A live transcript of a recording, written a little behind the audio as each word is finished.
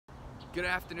Good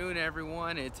afternoon,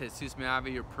 everyone. It's Jesus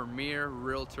Meave, your premier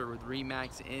realtor with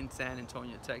REMAX in San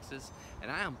Antonio, Texas. And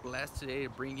I am blessed today to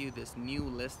bring you this new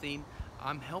listing.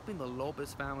 I'm helping the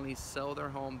Lopez family sell their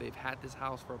home. They've had this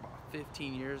house for about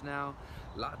 15 years now.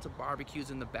 Lots of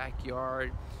barbecues in the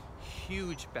backyard.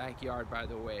 Huge backyard, by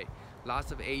the way.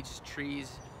 Lots of aged trees.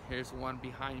 Here's one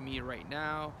behind me right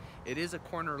now. It is a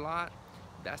corner lot.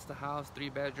 That's the house,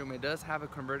 3-bedroom. It does have a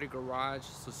converted garage,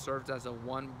 so serves as a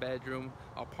 1-bedroom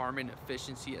apartment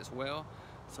efficiency as well.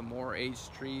 Some more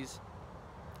aged trees.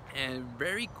 And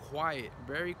very quiet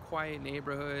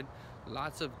neighborhood.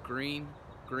 Lots of green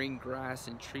grass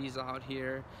and trees out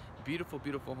here. Beautiful,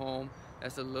 beautiful home.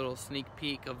 That's a little sneak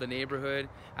peek of the neighborhood.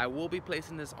 I will be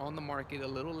placing this on the market a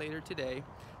little later today.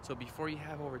 So before you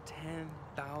have over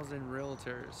 10,000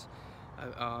 realtors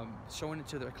showing it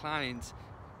to their clients,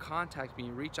 contact me,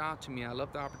 reach out to me. I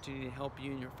love the opportunity to help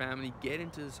you and your family get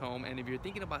into this home. And if you're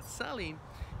thinking about selling,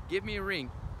 give me a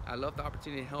ring. I love the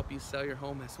opportunity to help you sell your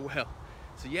home as well.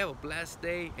 So you have a blessed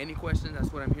day. Any questions,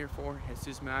 that's what I'm here for.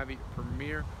 Jesus Meave,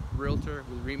 premier realtor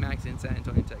with REMAX in San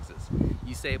Antonio, Texas.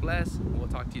 You stay blessed. We'll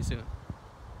talk to you soon.